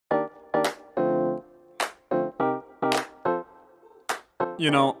You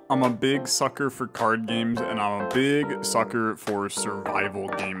know, I'm a big sucker for card games, and I'm a big sucker for survival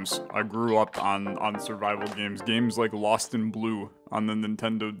games. I grew up on survival games. Games like Lost in Blue on the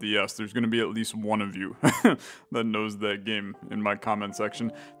Nintendo DS. There's going to be at least one of you that knows that game in my comment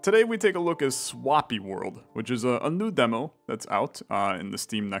section. Today we take a look at Swappy World, which is a new demo that's out in the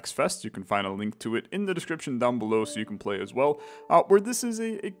Steam Next Fest. You can find a link to it in the description down below so you can play as well. Where this is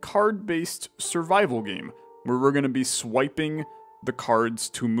a card-based survival game, where we're going to be swiping the cards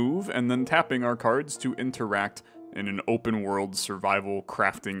to move, and then tapping our cards to interact in an open world survival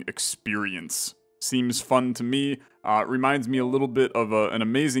crafting experience. Seems fun to me. Reminds me a little bit of an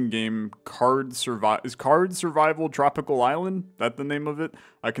amazing game, Card Survival Tropical Island? That the name of it?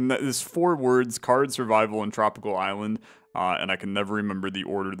 There's 4 words, Card Survival and Tropical Island, and I can never remember the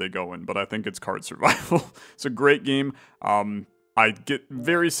order they go in, but I think it's Card Survival. It's a great game. I get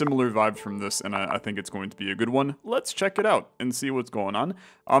very similar vibes from this, and I think it's going to be a good one. Let's check it out and see what's going on.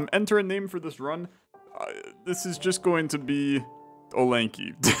 Enter a name for this run. This is just going to be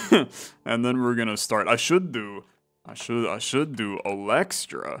Olexa, and then we're gonna start. I should do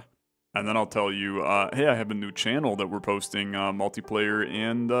Olexa, and then I'll tell you, hey, I have a new channel that we're posting multiplayer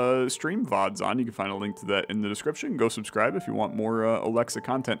and stream VODs on. You can find a link to that in the description. Go subscribe if you want more Olexa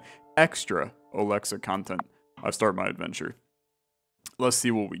content, extra Olexa content. I start my adventure. Let's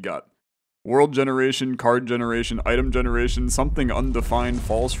see what we got. World generation, card generation, item generation, something undefined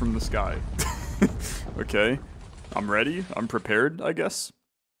falls from the sky. Okay, I'm ready. I'm prepared, I guess.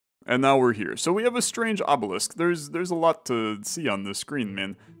 And now we're here. So we have a strange obelisk. There's a lot to see on this screen,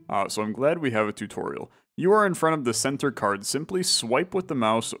 man. So I'm glad we have a tutorial. You are in front of the center card. Simply swipe with the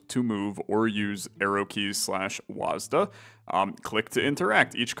mouse to move or use arrow keys /WASD. Click to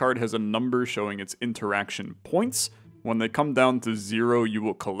interact. Each card has a number showing its interaction points. When they come down to 0, you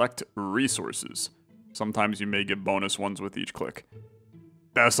will collect resources. Sometimes you may get bonus ones with each click.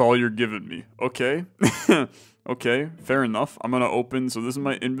 That's all you're giving me. Okay. Okay, fair enough. I'm gonna open, so this is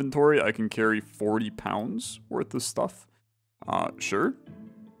my inventory. I can carry 40 pounds worth of stuff. Sure.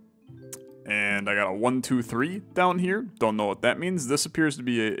 And I got a 1, 2, 3 down here. Don't know what that means. This appears to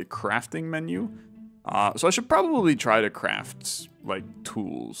be a crafting menu. So I should probably try to craft, like,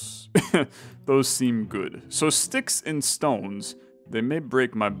 tools. Those seem good. So sticks and stones, they may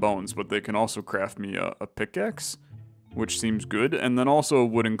break my bones, but they can also craft me a pickaxe, which seems good. And then also a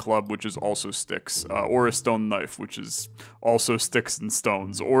wooden club, which is also sticks. Or a stone knife, which is also sticks and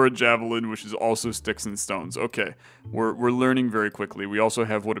stones. Or a javelin, which is also sticks and stones. Okay, we're learning very quickly. We also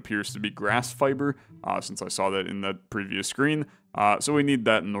have what appears to be grass fiber, since I saw that in that previous screen. So we need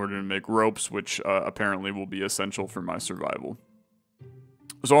that in order to make ropes, which apparently will be essential for my survival.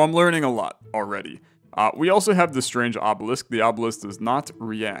 So I'm learning a lot already. We also have the strange obelisk. The obelisk does not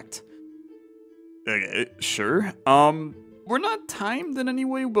react. Okay, sure. We're not timed in any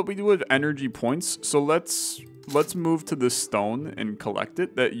way, but we do have energy points. So let's move to this stone and collect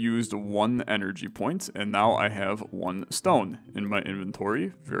it. That used 1 energy point, and now I have 1 stone in my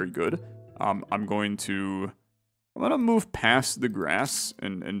inventory. Very good. I'm gonna move past the grass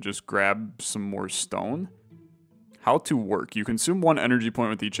and just grab some more stone. How to work. You consume 1 energy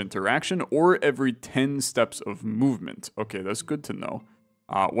point with each interaction or every 10 steps of movement. Okay, that's good to know.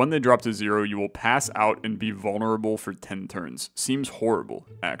 When they drop to 0, you will pass out and be vulnerable for 10 turns. Seems horrible,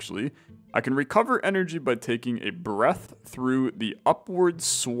 actually. I can recover energy by taking a breath through the upward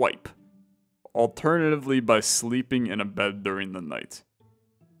swipe. Alternatively, by sleeping in a bed during the night.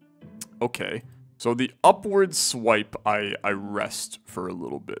 Okay. So the upward swipe, I rest for a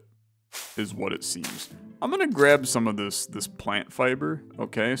little bit, is what it seems. I'm gonna grab some of this plant fiber,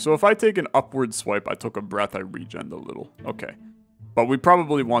 okay? So if I take an upward swipe, I took a breath, I regen a little, okay. But we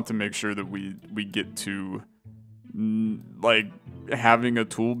probably want to make sure that we get to, like, having a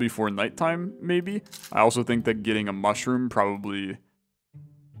tool before nighttime, maybe? I also think that getting a mushroom, probably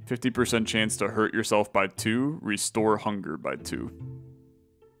 50% chance to hurt yourself by 2, restore hunger by 2.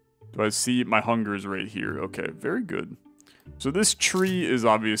 Do I see my hunger is right here? Okay, very good. So this tree is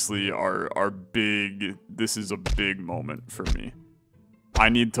obviously our big, this is a big moment for me. I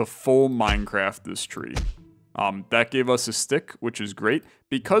need to full Minecraft this tree. That gave us a stick, which is great.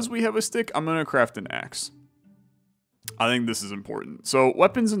 Because we have a stick, I'm gonna craft an axe. I think this is important. So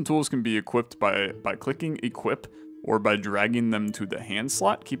weapons and tools can be equipped by clicking equip or by dragging them to the hand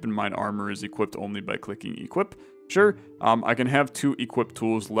slot. Keep in mind armor is equipped only by clicking equip. Sure, I can have 2 equipped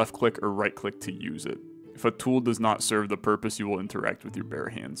tools, left click or right click to use it. If a tool does not serve the purpose, you will interact with your bare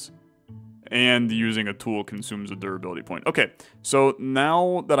hands. And using a tool consumes a durability point. Okay, so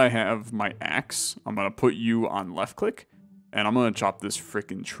now that I have my axe, I'm gonna put you on left click, and I'm gonna chop this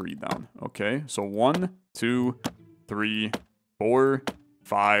freaking tree down, okay? So 1, 2, 3, 4,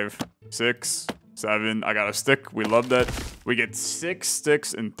 5, 6, 7. I got a stick. We love that. We get 6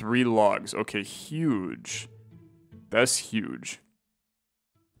 sticks and 3 logs. Okay, huge. That's huge.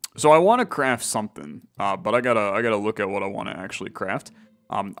 So I want to craft something, but I gotta look at what I want to actually craft.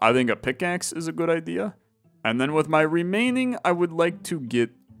 I think a pickaxe is a good idea. And then with my remaining, I would like to get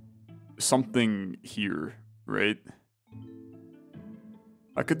something here, right?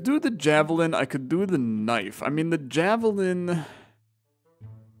 I could do the javelin, I could do the knife. I mean, the javelin...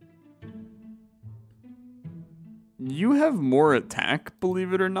 You have more attack,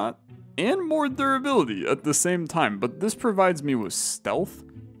 believe it or not, and more durability at the same time, but this provides me with stealth,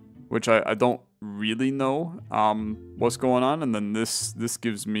 which I don't really know what's going on, and then this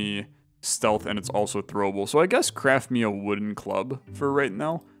gives me stealth, and it's also throwable. So I guess craft me a wooden club for right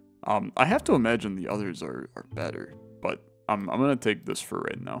now. I have to imagine the others are better, but I'm gonna take this for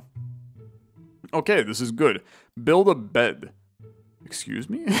right now. Okay, this is good. Build a bed. Excuse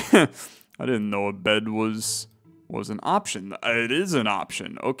me? I didn't know a bed was an option. It is an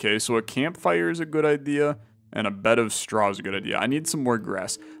option. Okay, so a campfire is a good idea, and a bed of straw is a good idea. I need some more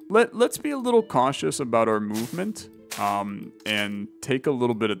grass. Let's be a little cautious about our movement, and take a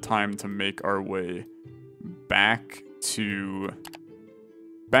little bit of time to make our way back to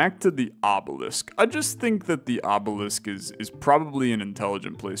the obelisk. I just think that the obelisk is probably an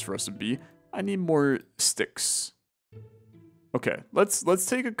intelligent place for us to be. I need more sticks. Okay, let's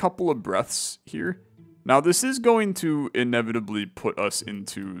take a couple of breaths here. Now, this is going to inevitably put us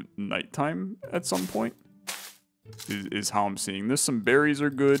into nighttime at some point, is how I'm seeing this. Some berries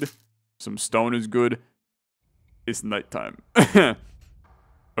are good. Some stone is good. It's nighttime.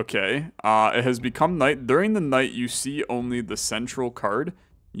 Okay, it has become night. During the night, you see only the central card.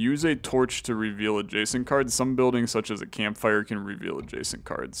 Use a torch to reveal adjacent cards. Some buildings, such as a campfire, can reveal adjacent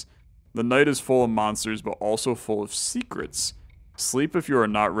cards. The night is full of monsters, but also full of secrets. Sleep if you are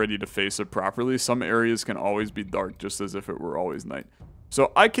not ready to face it properly. Some areas can always be dark, just as if it were always night.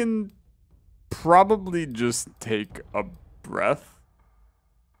 So I can probably just take a breath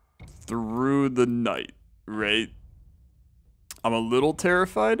through the night, right? I'm a little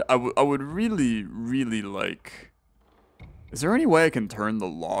terrified. I would really, really like... Is there any way I can turn the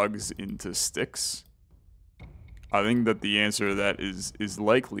logs into sticks? I think that the answer to that is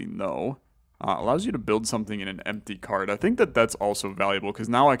likely no. Allows you to build something in an empty card. I think that that's also valuable, because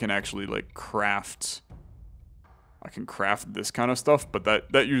now I can actually, like, craft... I can craft this kind of stuff, but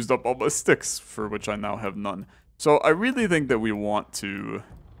that used up all my sticks, for which I now have none. So I really think that we want to...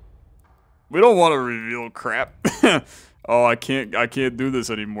 We don't want to reveal crap. Oh, I can't do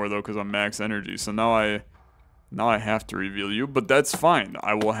this anymore, though, because I'm max energy. So now I have to reveal you, but that's fine.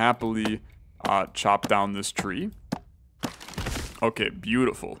 I will happily chop down this tree. Okay,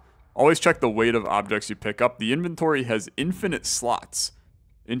 beautiful. Always check the weight of objects you pick up. The inventory has infinite slots.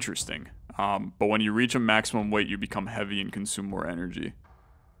 Interesting. But when you reach a maximum weight, you become heavy and consume more energy.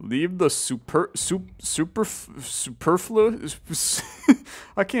 Leave the superfluous...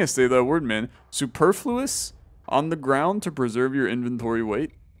 I can't say that word, man. Superfluous on the ground to preserve your inventory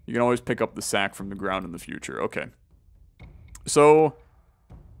weight. You can always pick up the sack from the ground in the future. Okay. So,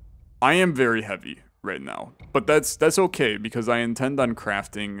 I am very heavy right now. But that's okay, because I intend on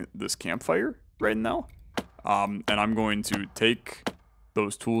crafting this campfire right now. And I'm going to take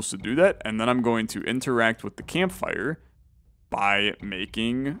those tools to do that, and then I'm going to interact with the campfire by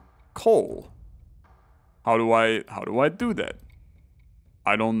making coal. How do I do that?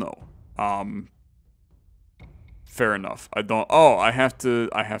 I don't know. Fair enough. I don't... Oh, I have to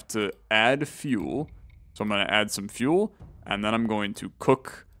add fuel. So I'm going to add some fuel, and then I'm going to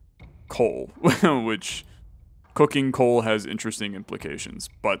cook coal, which cooking coal has interesting implications,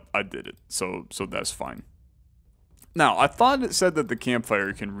 but I did it, so that's fine. Now, I thought it said that the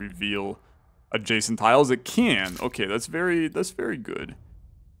campfire can reveal adjacent tiles. It can. Okay, that's very good.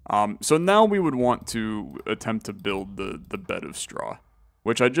 So now we would want to attempt to build the bed of straw,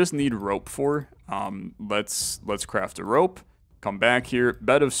 which I just need rope for. Let's craft a rope. Come back here,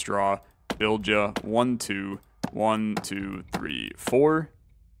 bed of straw, build ya 1, 2, 1, 2, 3, 4,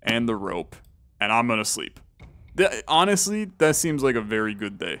 and the rope, and I'm gonna sleep. Honestly, that seems like a very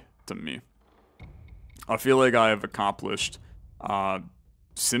good day to me. I feel like I have accomplished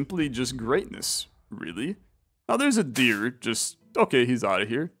simply just greatness, really. Now there's a deer, just, okay, he's out of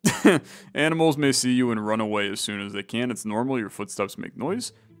here. Animals may see you and run away as soon as they can. It's normal, your footsteps make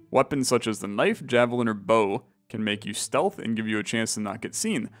noise. Weapons such as the knife, javelin, or bow can make you stealth and give you a chance to not get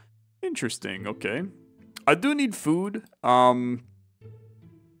seen. Interesting, okay. I do need food.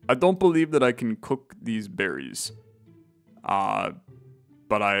 I don't believe that I can cook these berries.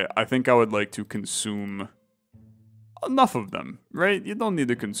 But I think I would like to consume... enough of them, right? You don't need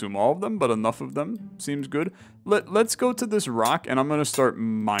to consume all of them, but enough of them seems good. Let's go to this rock, and I'm going to start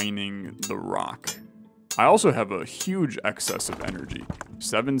mining the rock. I also have a huge excess of energy.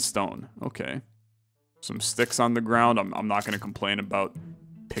 7 stone. Okay. Some sticks on the ground. I'm not going to complain about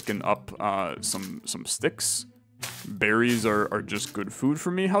picking up some sticks. Berries are just good food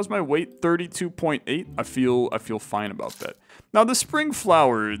for me. How's my weight? 32.8. I feel fine about that. Now, the spring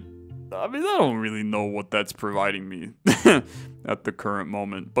flower, I mean, I don't really know what that's providing me at the current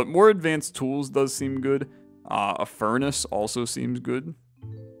moment. But more advanced tools does seem good. A furnace also seems good.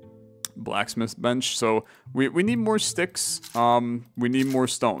 Blacksmith bench. So we need more sticks. We need more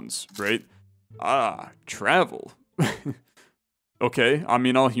stones, right? Travel. Okay, I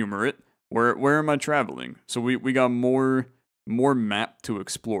mean, I'll humor it. Where am I traveling? So we got more map to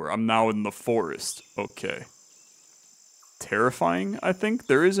explore. I'm now in the forest. Okay. Terrifying, I think.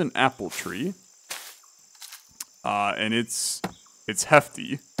 There is an apple tree. And it's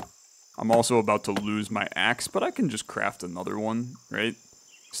hefty. I'm also about to lose my axe, but I can just craft another one, right?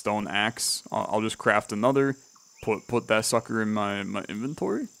 Stone axe. I'll just craft another. Put that sucker in my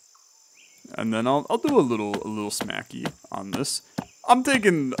inventory. And then I'll do a little smacky on this.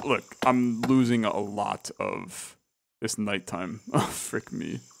 Look, I'm losing a lot of... It's nighttime. Oh, frick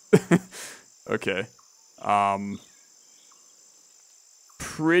me. Okay.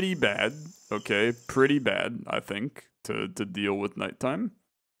 Pretty bad. Okay, pretty bad, I think, to deal with nighttime.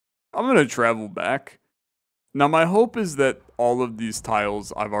 I'm gonna travel back. Now, my hope is that all of these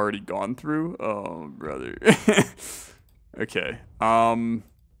tiles I've already gone through. Oh, brother. Okay.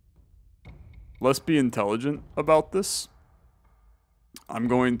 Let's be intelligent about this. I'm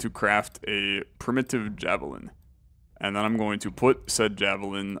going to craft a primitive javelin. And then I'm going to put said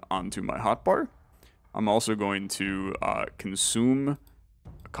javelin onto my hotbar. I'm also going to consume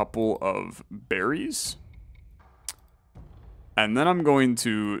a couple of berries. And then I'm going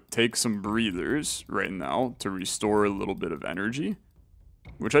to take some breathers right now to restore a little bit of energy,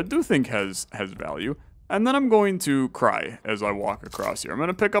 which I do think has value. And then I'm going to cry as I walk across here. I'm going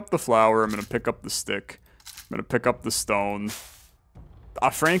to pick up the flower. I'm going to pick up the stick. I'm going to pick up the stone.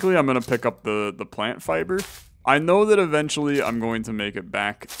 Frankly, I'm going to pick up the plant fiber. I know that eventually I'm going to make it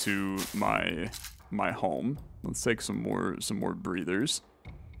back to my home. Let's take some more breathers.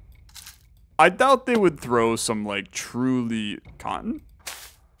 I doubt they would throw some like truly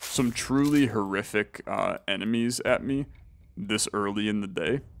some truly horrific enemies at me this early in the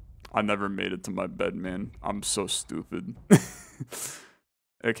day. I never made it to my bed, man. I'm so stupid.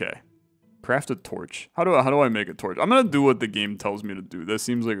 Okay. Craft a torch. How do I make a torch? I'm gonna do what the game tells me to do. That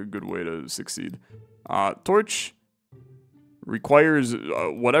seems like a good way to succeed. Torch requires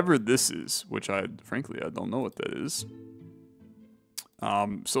whatever this is, which frankly I don't know what that is.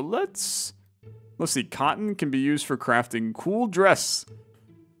 So let's see. Cotton can be used for crafting cool dress.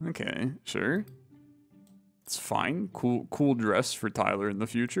 Okay, sure. It's fine. Cool dress for Tyler in the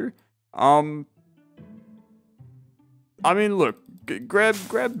future. I mean, look,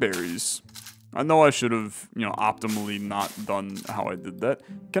 grab berries. I know I should have, optimally not done how I did that.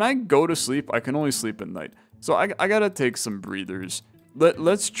 Can I go to sleep? I can only sleep at night. So I gotta take some breathers.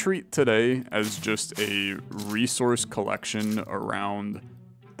 Let's treat today as just a resource collection around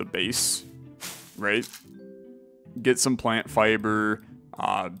the base, right? Get some plant fiber.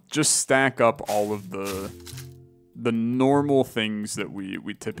 Just stack up all of the normal things that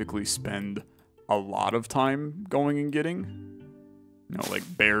we typically spend a lot of time going and getting. Like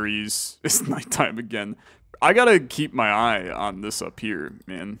berries. It's nighttime again. I gotta keep my eye on this up here,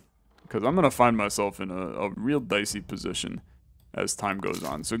 man. Because I'm gonna find myself in a real dicey position as time goes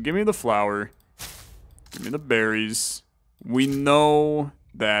on. So give me the flour. Give me the berries. We know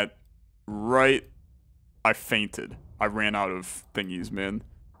that I fainted. I ran out of thingies, man.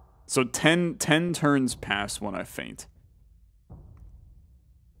 So 10 turns pass when I faint.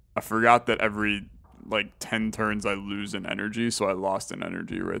 I forgot that every 10 turns I lose an energy, so I lost an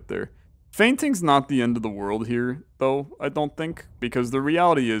energy right there. Fainting's not the end of the world here, though, I don't think, because the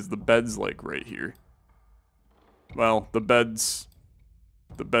reality is the bed's right here. Well, the bed's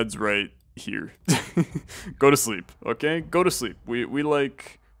right here. Go to sleep, okay? Go to sleep. We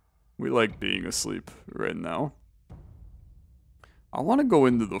like being asleep right now. I want to go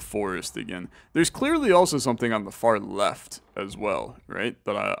into the forest again. There's clearly also something on the far left as well, right?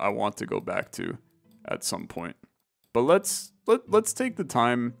 That I want to go back to at some point. But let's take the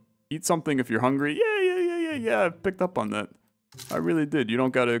time, eat something if you're hungry. Yeah, I picked up on that. I really did. You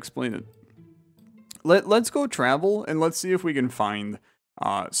don't got to explain it. Let's go travel and let's see if we can find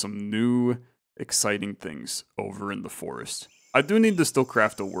some new exciting things over in the forest. I do need to still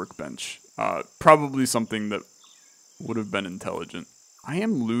craft a workbench. Probably something that would have been intelligent. I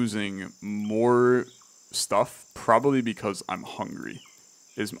am losing more stuff, probably because I'm hungry.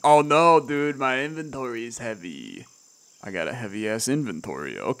 Oh no, dude, my inventory is heavy. I got a heavy-ass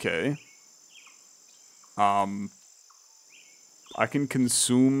inventory. Okay. I can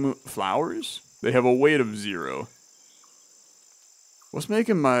consume flowers? They have a weight of 0. What's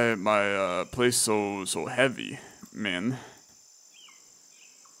making my place so heavy, man?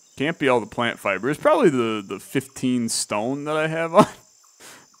 Can't be all the plant fiber. It's probably the 15 stone that I have on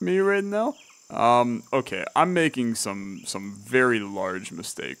me right now. Okay, I'm making some very large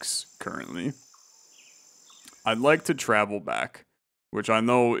mistakes currently. I'd like to travel back, which I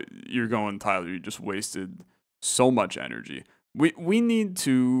know you're going, Tyler, you just wasted so much energy. We need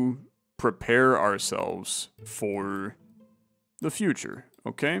to prepare ourselves for the future,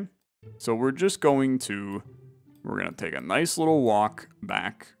 okay? So we're gonna take a nice little walk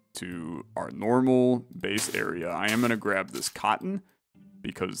back to our normal base area. I am gonna grab this cotton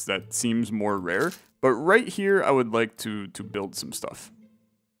because that seems more rare. But right here, I would like to build some stuff.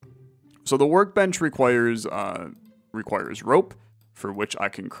 So the workbench requires rope, for which I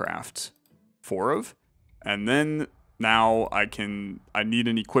can craft 4 of. And then now I need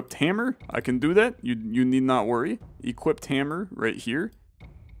an equipped hammer. I can do that. You need not worry. Equipped hammer right here.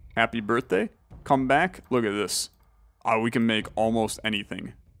 Happy birthday. Come back. Look at this. We can make almost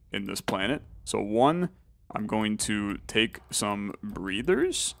anything in this planet. So 1, I'm going to take some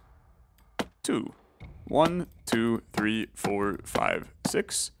breathers. 2. 1, 2, 3, 4, 5,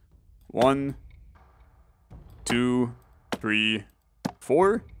 6. 1, 2, 3,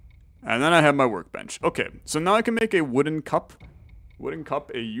 4. And then I have my workbench. Okay, so now I can make a wooden cup. Wooden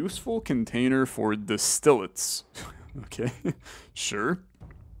cup, a useful container for distillates. Okay, sure.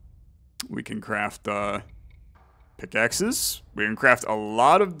 We can craft pickaxes. We can craft a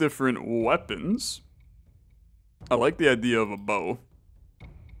lot of different weapons. I like the idea of a bow.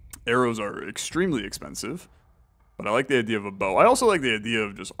 Arrows are extremely expensive, but I like the idea of a bow. I also like the idea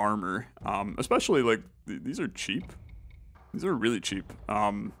of just armor, especially like these are cheap. These are really cheap.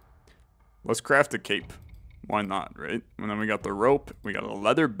 Let's craft a cape. Why not, right? And then we got the rope. We got a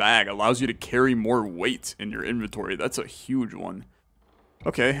leather bag. Allows you to carry more weight in your inventory. That's a huge one.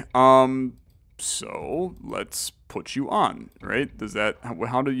 Okay, so let's put you on, right? Does that,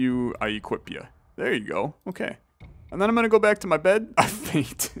 how do I equip you? There you go, okay. And then I'm gonna go back to my bed. I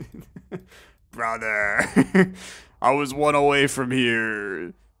fainted. Brother, I was 1 away from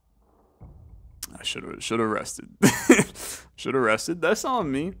here. I should have rested. Should have rested. That's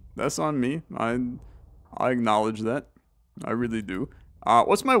on me. That's on me. I acknowledge that. I really do.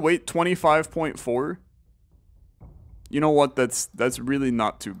 What's my weight? 25.4. You know what? That's really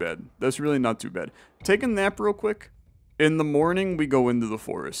not too bad. That's really not too bad. Take a nap real quick. In the morning, we go into the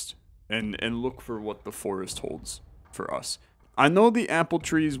forest and look for what the forest holds for us. I know the apple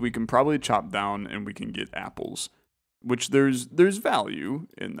trees we can probably chop down and we can get apples, which there's value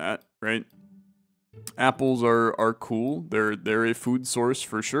in that, right? Apples are cool. They're a food source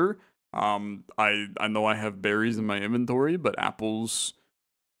for sure. I know I have berries in my inventory, but apples,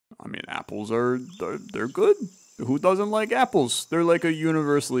 I mean, apples they're good. Who doesn't like apples? They're like a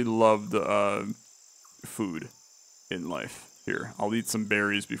universally loved food in life. Here, I'll eat some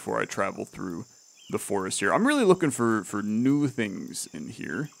berries before I travel through the forest here. I'm really looking for new things in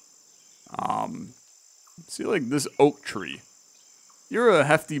here. See, like this oak tree. You're a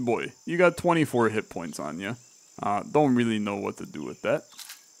hefty boy. You got 24 hit points on you. Don't really know what to do with that.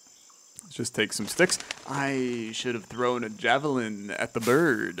 Let's just take some sticks. I should have thrown a javelin at the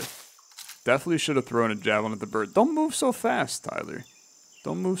bird. Definitely should have thrown a javelin at the bird. Don't move so fast, Tyler.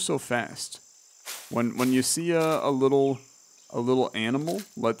 Don't move so fast. When you see a little animal,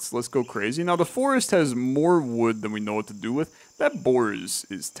 let's go crazy. Now the forest has more wood than we know what to do with. That boar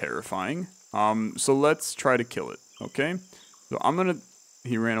is terrifying. So let's try to kill it. Okay. So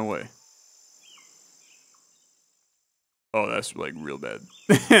he ran away. Oh, that's like real bad.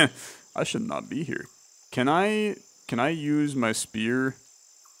 I should not be here. Can I use my spear?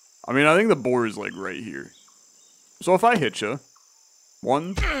 I mean, I think the boar is like right here. So if I hit you,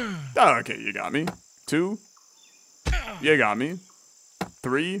 1, oh, okay, you got me. 2, you got me.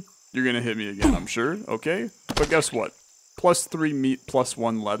 3, you're gonna hit me again, I'm sure. Okay, but guess what? +3 meat,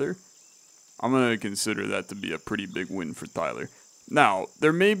 +1 leather. I'm gonna consider that to be a pretty big win for Tyler. Now,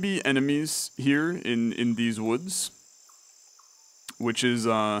 there may be enemies here in these woods, which is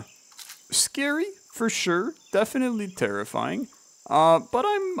scary for sure, definitely terrifying. But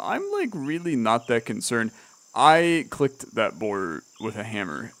I'm like really not that concerned. I clicked that boar with a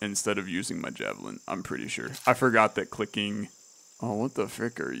hammer instead of using my javelin, I'm pretty sure. I forgot that clicking. Oh, what the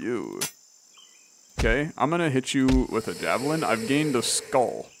frick are you? Okay, I'm gonna hit you with a javelin. I've gained a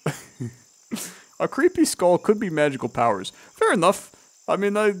skull. A creepy skull could be magical powers. Fair enough. I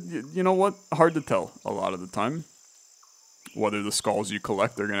mean, you know what? Hard to tell a lot of the time. Whether the skulls you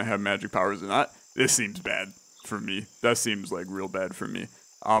collect are gonna have magic powers or not. This seems bad for me. That seems like real bad for me.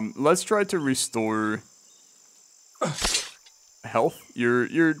 Let's try to restore health.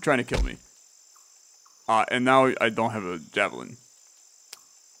 You're trying to kill me. And now I don't have a javelin.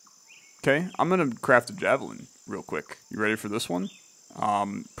 Okay, I'm gonna craft a javelin real quick. You ready for this one?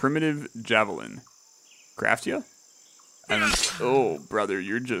 Primitive javelin. Craft ya? And oh, brother,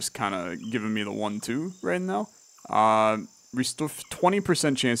 you're just kind of giving me the 1-2 right now. Restore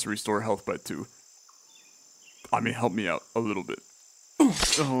 20% chance to restore health by 2. I mean, help me out a little bit.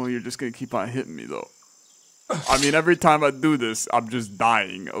 Oh, you're just gonna keep on hitting me though. I mean, every time I do this, I'm just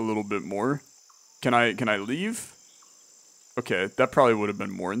dying a little bit more. Can I leave? Okay, that probably would have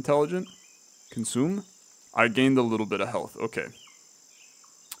been more intelligent. Consume. I gained a little bit of health. Okay.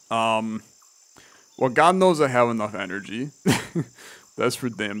 Well, God knows I have enough energy. That's for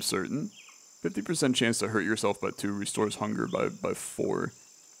damn certain. 50% chance to hurt yourself by 2, restores hunger by 4.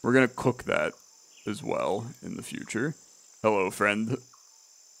 We're gonna cook that as well in the future. Hello, friend.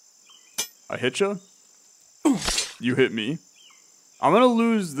 I hit ya. You hit me. I'm gonna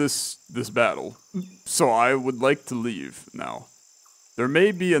lose this battle, so I would like to leave now. There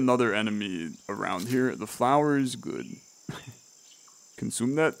may be another enemy around here. The flower is good.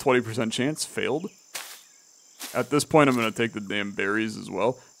 Consume that. 20% chance. Failed. At this point, I'm gonna take the damn berries as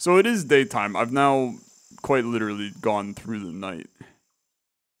well. So it is daytime. I've now quite literally gone through the night.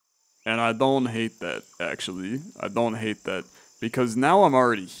 And I don't hate that, actually. I don't hate that, because now I'm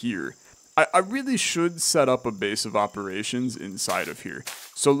already here. I really should set up a base of operations inside of here.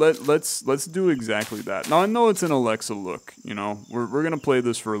 So let's do exactly that. Now I know it's an Olexa look, you know. We're gonna play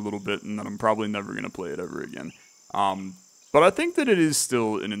this for a little bit, and then I'm probably never gonna play it ever again. But I think that it is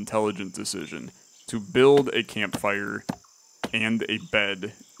still an intelligent decision to build a campfire and a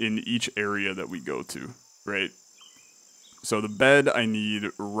bed in each area that we go to, right? So the bed, I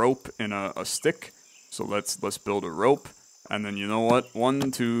need rope and a stick. So let's build a rope. And then you know what?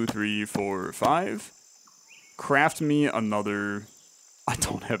 1, 2, 3, 4, 5. Craft me another. I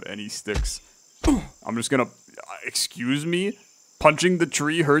don't have any sticks. I'm just gonna. Excuse me? Punching the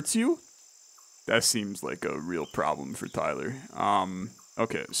tree hurts you? That seems like a real problem for Tyler.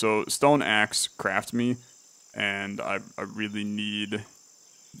 Okay, so stone axe, craft me. And I really need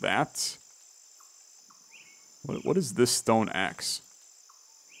that. What is this stone axe?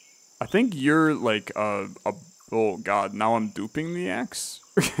 I think you're like oh god, now I'm duping the axe?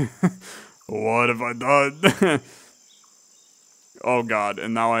 What have I done? Oh god,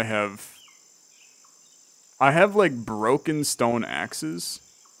 and now I have like broken stone axes.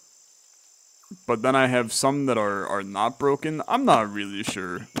 But then I have some that are not broken. I'm not really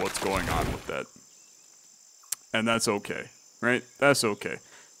sure what's going on with that. And that's okay, right? That's okay.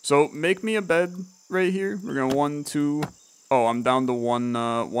 So make me a bed right here. We're gonna 1, 2. Oh, I'm down to one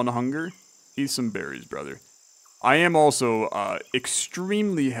hunger. Eat some berries, brother. I am also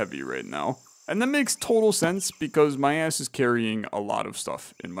extremely heavy right now. And that makes total sense because my ass is carrying a lot of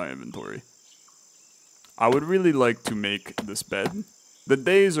stuff in my inventory. I would really like to make this bed. The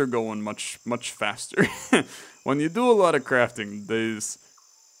days are going much faster. When you do a lot of crafting, days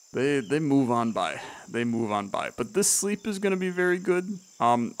they move on by. They move on by. But this sleep is gonna be very good.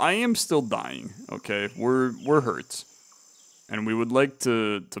 I am still dying, okay? We're hurt. And we would like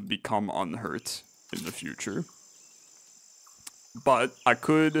to become unhurt in the future. But I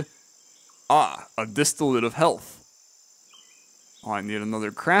could... a distillate of health. Oh, I need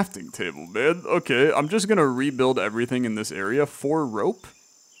another crafting table, man. Okay, I'm just gonna rebuild everything in this area for rope.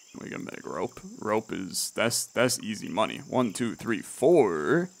 We can make rope. Rope is... That's easy money. 1, 2, 3,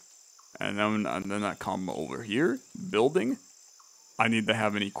 4. And then I come over here. Building. I need to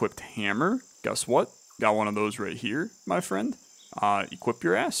have an equipped hammer. Guess what? Got one of those right here, my friend. Equip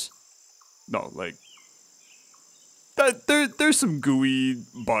your ass. No, like... There's some gooey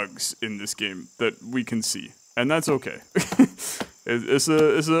bugs in this game that we can see, and that's okay. It's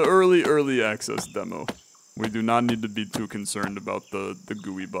a early access demo. We do not need to be too concerned about the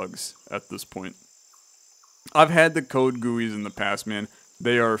gooey bugs at this point. I've had to code GUIs in the past, man.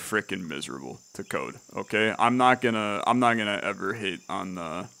 They are frickin' miserable to code. Okay, I'm not gonna ever hate on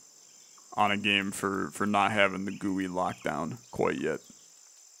a game for not having the GUI locked down quite yet.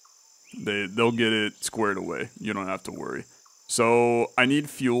 They'll get it squared away. You don't have to worry. So I need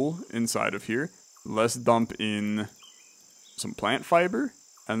fuel inside of here. Let's dump in some plant fiber,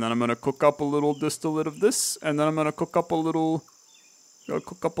 and then I'm gonna cook up a little distillate of this, and then I'm gonna cook up a little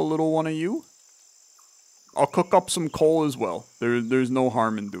one of you. I'll cook up some coal as well. There's no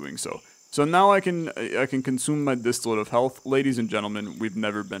harm in doing so. So now I can consume my distillate of health. Ladies and gentlemen, we've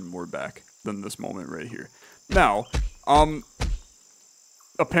never been more back than this moment right here. Now,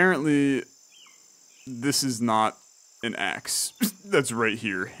 apparently this is not an axe. That's right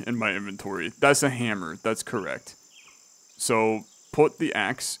here in my inventory. That's a hammer. That's correct. So put the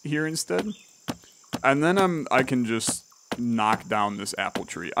axe here instead. And then I can just knock down this apple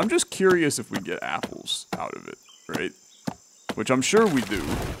tree. I'm just curious if we get apples out of it, right? Which I'm sure we do.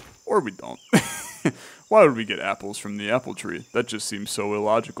 Or we don't. Why would we get apples from the apple tree? That just seems so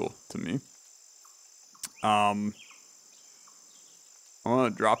illogical to me. I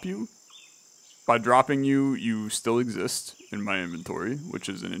want to drop you. By dropping you, you still exist in my inventory, which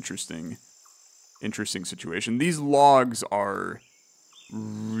is an interesting situation. These logs are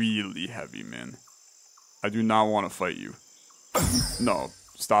really heavy, man. I do not want to fight you. No,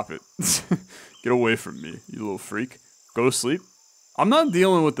 stop it. Get away from me, you little freak. Go to sleep. I'm not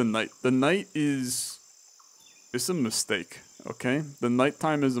dealing with the night. The night is... It's a mistake, okay? The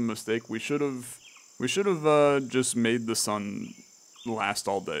nighttime is a mistake. We should have just made the sun last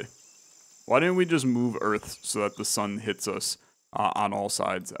all day. Why didn't we just move Earth so that the sun hits us on all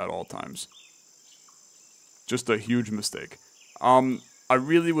sides at all times? Just a huge mistake. I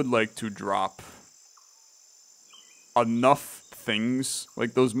really would like to drop enough things.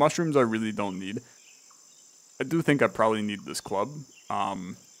 Like those mushrooms I really don't need. I do think I probably need this club. How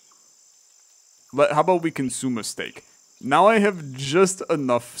about we consume a steak? Now I have just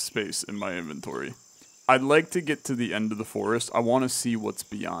enough space in my inventory. I'd like to get to the end of the forest. I want to see what's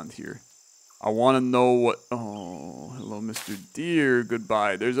beyond here. I want to know what... Oh, hello, Mr. Deer.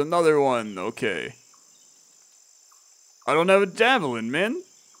 Goodbye. There's another one. Okay. I don't have a javelin, man.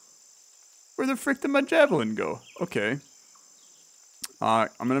 Where the frick did my javelin go? Okay. I'm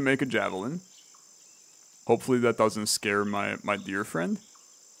going to make a javelin. Hopefully that doesn't scare my deer friend.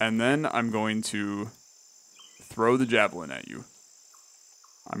 And then I'm going to throw the javelin at you.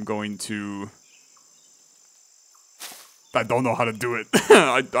 I'm going to... I don't know how to do it.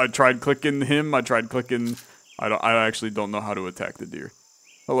 I tried clicking him. I tried clicking... I actually don't know how to attack the deer.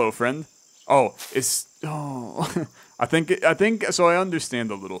 Hello, friend. Oh, it's... Oh... I think... So I understand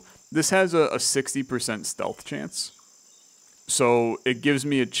a little. This has a 60% stealth chance. So it gives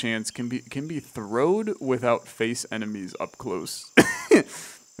me a chance, can be throwed without face enemies up close.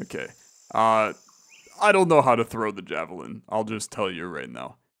 Okay. I don't know how to throw the javelin. I'll just tell you right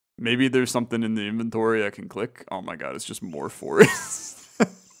now. Maybe there's something in the inventory I can click. Oh my god, it's just more forest.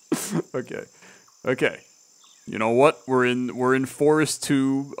 Okay. Okay. You know what? We're in Forest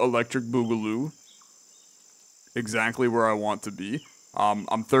 2 Electric Boogaloo. Exactly where I want to be. I'm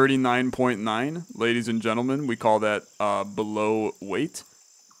 39.9, ladies and gentlemen. We call that below weight.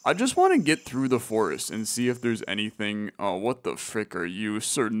 I just want to get through the forest and see if there's anything. Oh, what the frick are you,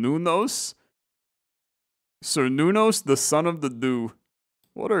 Sir Nunos? Sir Nunos, the son of the dew.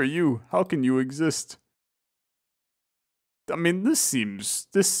 What are you? How can you exist? I mean, this seems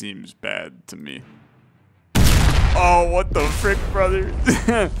bad to me. Oh, what the frick, brother?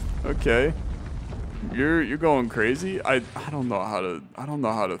 Okay. You're going crazy. I don't know how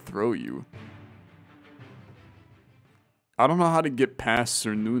to throw you. I don't know how to get past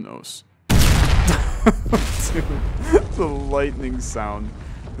Sir Nunos. Dude, the lightning sound,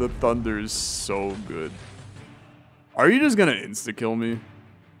 the thunder is so good. Are you just gonna insta-kill me?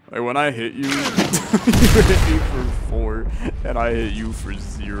 Like when I hit you, you hit me for 4, and I hit you for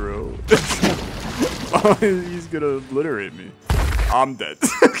 0. Oh, he's gonna obliterate me. I'm dead.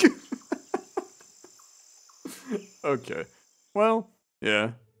 Okay. Well,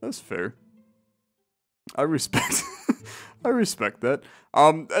 yeah, that's fair. I respect I respect that.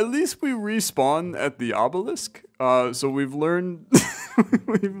 At least we respawn at the obelisk. So we've learned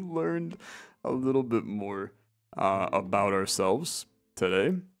we've learned a little bit more about ourselves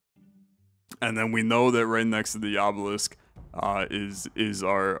today. And then we know that right next to the obelisk is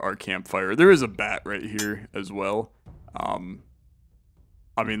our campfire. There is a bat right here as well.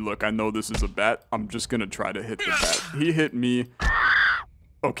 I mean, look, I know this is a bat. I'm just gonna try to hit the bat. He hit me.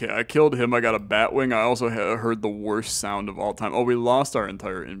 Okay, I killed him. I got a bat wing. I also heard the worst sound of all time. Oh, we lost our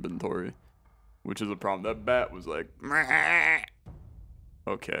entire inventory, which is a problem. That bat was like...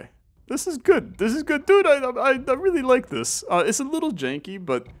 Okay. This is good. This is good. Dude, I really like this. It's a little janky,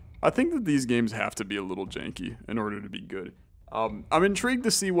 but I think that these games have to be a little janky in order to be good. I'm intrigued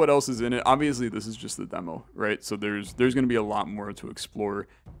to see what else is in it. Obviously, this is just the demo, right? So there's going to be a lot more to explore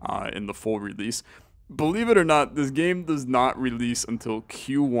in the full release. believe it or not, this game does not release until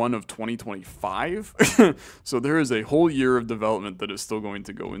Q1 of 2025. So there is a whole year of development that is still going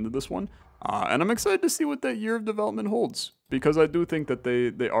to go into this one. And I'm excited to see what that year of development holds, because I do think that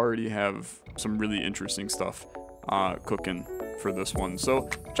they already have some really interesting stuff cooking for this one. So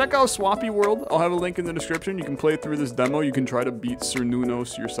check out Swappy World. I'll have a link in the description. You can play through this demo. You can try to beat Sir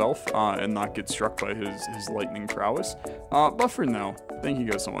Nunos yourself and not get struck by his lightning prowess. But for now, thank you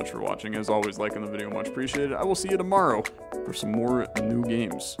guys so much for watching. As always, liking the video, much appreciated. I will see you tomorrow for some more new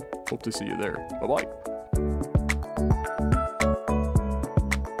games. Hope to see you there. Bye-bye.